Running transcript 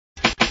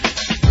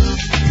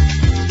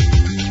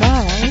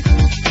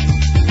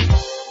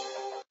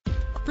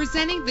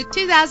Presenting the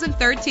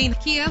 2013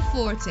 Kia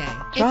Forte.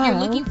 If you're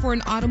looking for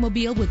an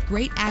automobile with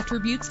great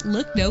attributes,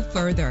 look no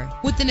further.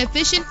 With an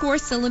efficient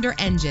 4-cylinder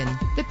engine,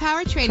 the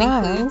powertrain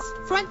includes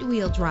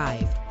front-wheel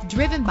drive,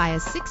 driven by a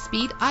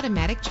 6-speed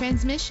automatic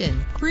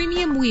transmission.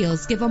 Premium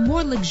wheels give a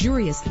more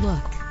luxurious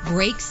look.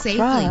 Brake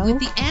safely with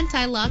the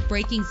anti-lock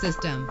braking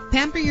system.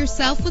 Pamper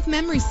yourself with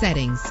memory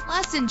settings.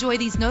 Plus, enjoy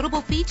these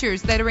notable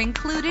features that are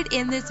included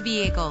in this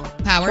vehicle: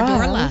 power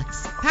door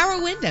locks,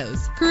 power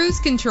windows, cruise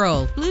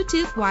control,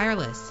 Bluetooth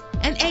wireless,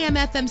 an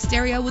AM/FM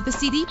stereo with a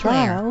CD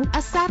player,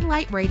 a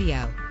satellite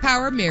radio,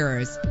 power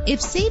mirrors.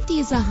 If safety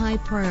is a high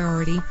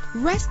priority,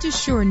 rest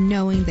assured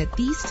knowing that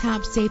these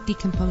top safety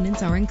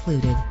components are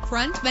included: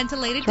 front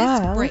ventilated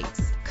disc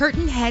brakes,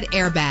 curtain head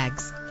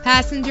airbags,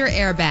 passenger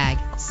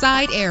airbag,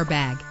 side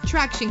airbag,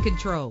 traction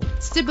control,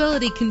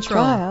 stability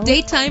control,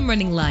 daytime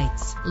running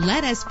lights.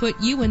 Let us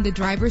put you in the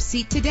driver's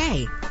seat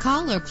today.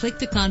 Call or click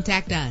to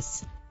contact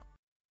us.